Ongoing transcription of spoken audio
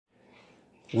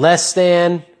less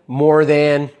than, more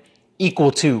than,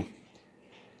 equal to.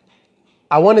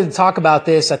 I wanted to talk about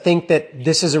this. I think that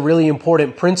this is a really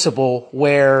important principle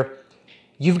where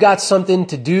you've got something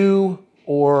to do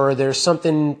or there's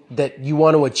something that you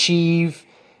want to achieve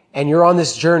and you're on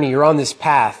this journey, you're on this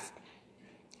path,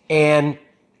 and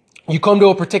you come to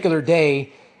a particular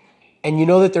day and you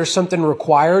know that there's something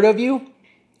required of you.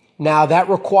 Now that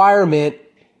requirement,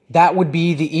 that would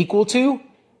be the equal to.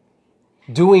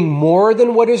 Doing more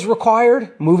than what is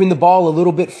required, moving the ball a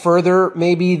little bit further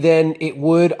maybe than it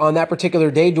would on that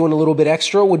particular day, doing a little bit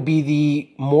extra would be the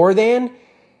more than.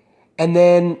 And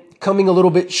then coming a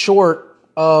little bit short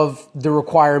of the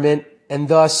requirement and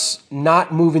thus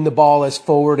not moving the ball as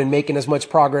forward and making as much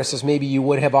progress as maybe you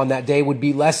would have on that day would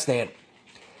be less than.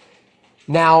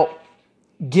 Now,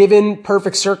 given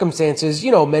perfect circumstances,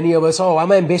 many of us,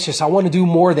 I'm ambitious. I want to do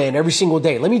more than every single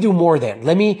day. Let me do more than.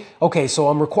 So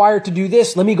I'm required to do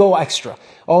this. Let me go extra.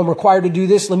 I'm required to do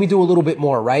this. Let me do a little bit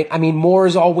more, right? I mean, more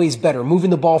is always better. Moving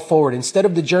the ball forward. Instead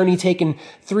of the journey taking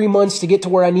 3 months to get to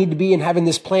where I need to be and having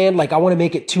this plan, I want to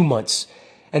make it 2 months.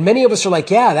 And many of us are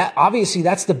like, yeah, obviously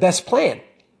that's the best plan.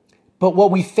 But what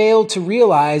we fail to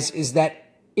realize is that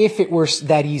if it were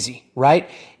that easy, right?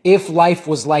 If life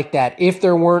was like that, if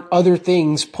there weren't other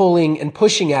things pulling and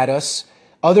pushing at us,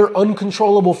 other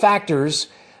uncontrollable factors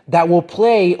that will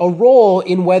play a role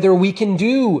in whether we can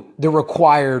do the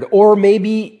required or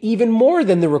maybe even more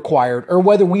than the required, or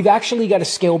whether we've actually got to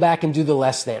scale back and do the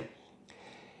less than.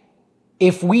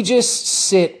 If we just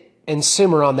sit and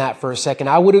simmer on that for a second,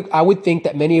 I would think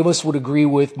that many of us would agree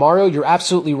with Mario. You're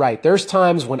absolutely right. There's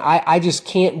times when I just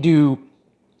can't do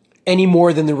any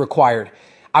more than the required.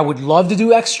 I would love to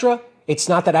do extra. It's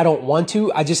not that I don't want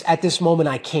to. At this moment,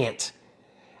 I can't.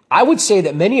 I would say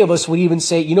that many of us would even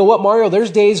say, you know what, Mario,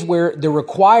 there's days where the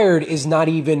required is not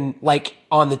even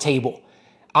on the table.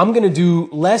 I'm going to do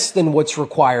less than what's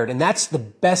required. And that's the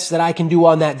best that I can do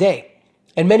on that day.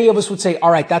 And many of us would say,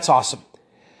 all right, that's awesome.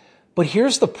 But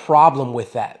here's the problem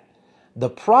with that. The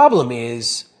problem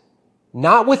is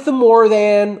not with the more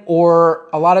than, or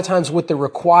a lot of times with the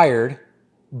required,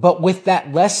 but with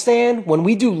that less than. When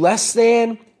we do less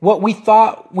than what we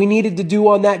thought we needed to do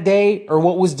on that day, or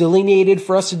what was delineated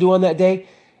for us to do on that day,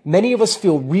 many of us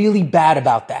feel really bad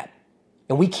about that.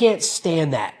 And we can't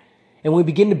stand that. And we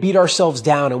begin to beat ourselves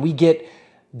down and we get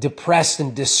depressed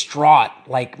and distraught.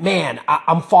 Man,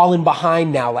 I'm falling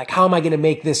behind now. How am I going to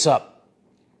make this up?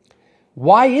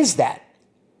 Why is that?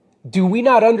 Do we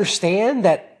not understand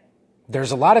that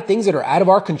there's a lot of things that are out of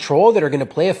our control that are going to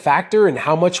play a factor in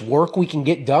how much work we can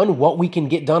get done, what we can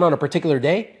get done on a particular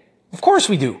day? Of course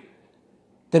we do.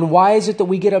 Then why is it that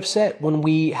we get upset when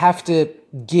we have to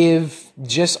give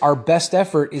just our best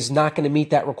effort is not going to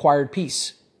meet that required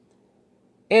piece?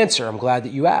 Answer, I'm glad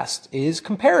that you asked, is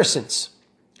comparisons.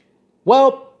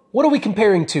 Well, what are we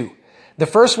comparing to? The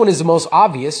first one is the most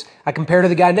obvious. I compare to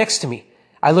the guy next to me.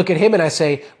 I look at him and I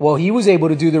say, well, he was able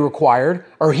to do the required,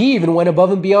 or he even went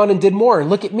above and beyond and did more. And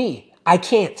look at me. I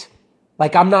can't.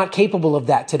 I'm not capable of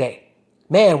that today.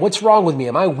 Man, what's wrong with me?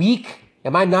 Am I weak?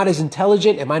 Am I not as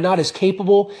intelligent? Am I not as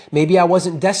capable? Maybe I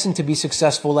wasn't destined to be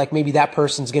successful like maybe that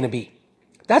person's going to be.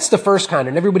 That's the first kind,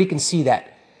 and everybody can see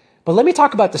that. But let me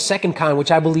talk about the second kind, which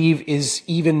I believe is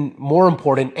even more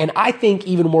important, and I think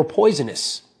even more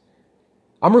poisonous.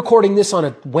 I'm recording this on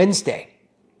a Wednesday.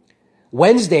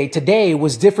 Wednesday, today,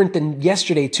 was different than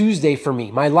yesterday, Tuesday for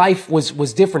me. My life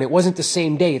was different. It wasn't the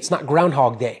same day. It's not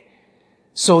Groundhog Day.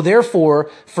 So therefore,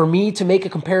 for me to make a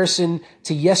comparison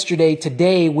to yesterday,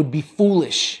 today would be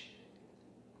foolish.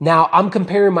 Now, I'm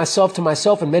comparing myself to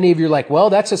myself, and many of you are like, well,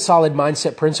 that's a solid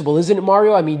mindset principle, isn't it,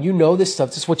 Mario? I mean, you know this stuff.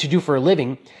 This is what you do for a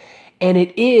living. And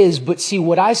it is, but see,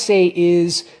 what I say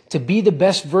is to be the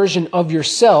best version of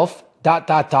yourself, ...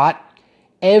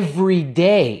 every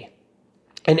day.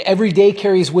 And every day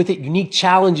carries with it unique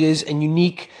challenges and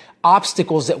unique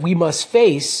obstacles that we must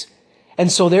face.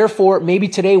 And so therefore, maybe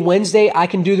today, Wednesday, I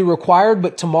can do the required,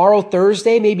 but tomorrow,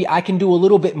 Thursday, maybe I can do a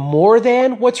little bit more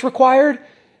than what's required.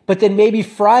 But then maybe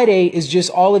Friday is just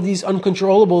all of these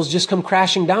uncontrollables just come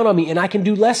crashing down on me and I can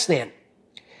do less than.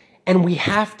 And we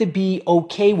have to be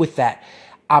okay with that.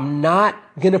 I'm not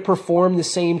going to perform the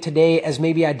same today as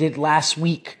maybe I did last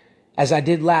week, as I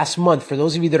did last month. For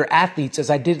those of you that are athletes, as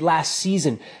I did last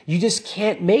season, you just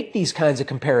can't make these kinds of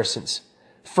comparisons.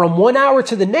 From 1 hour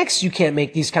to the next, you can't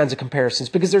make these kinds of comparisons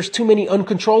because there's too many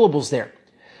uncontrollables there.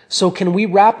 So can we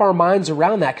wrap our minds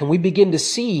around that? Can we begin to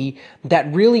see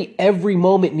that really every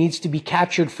moment needs to be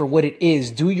captured for what it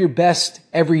is? Do your best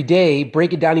every day,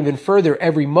 break it down even further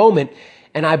every moment,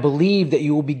 and I believe that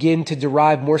you will begin to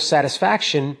derive more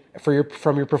satisfaction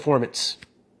from your performance.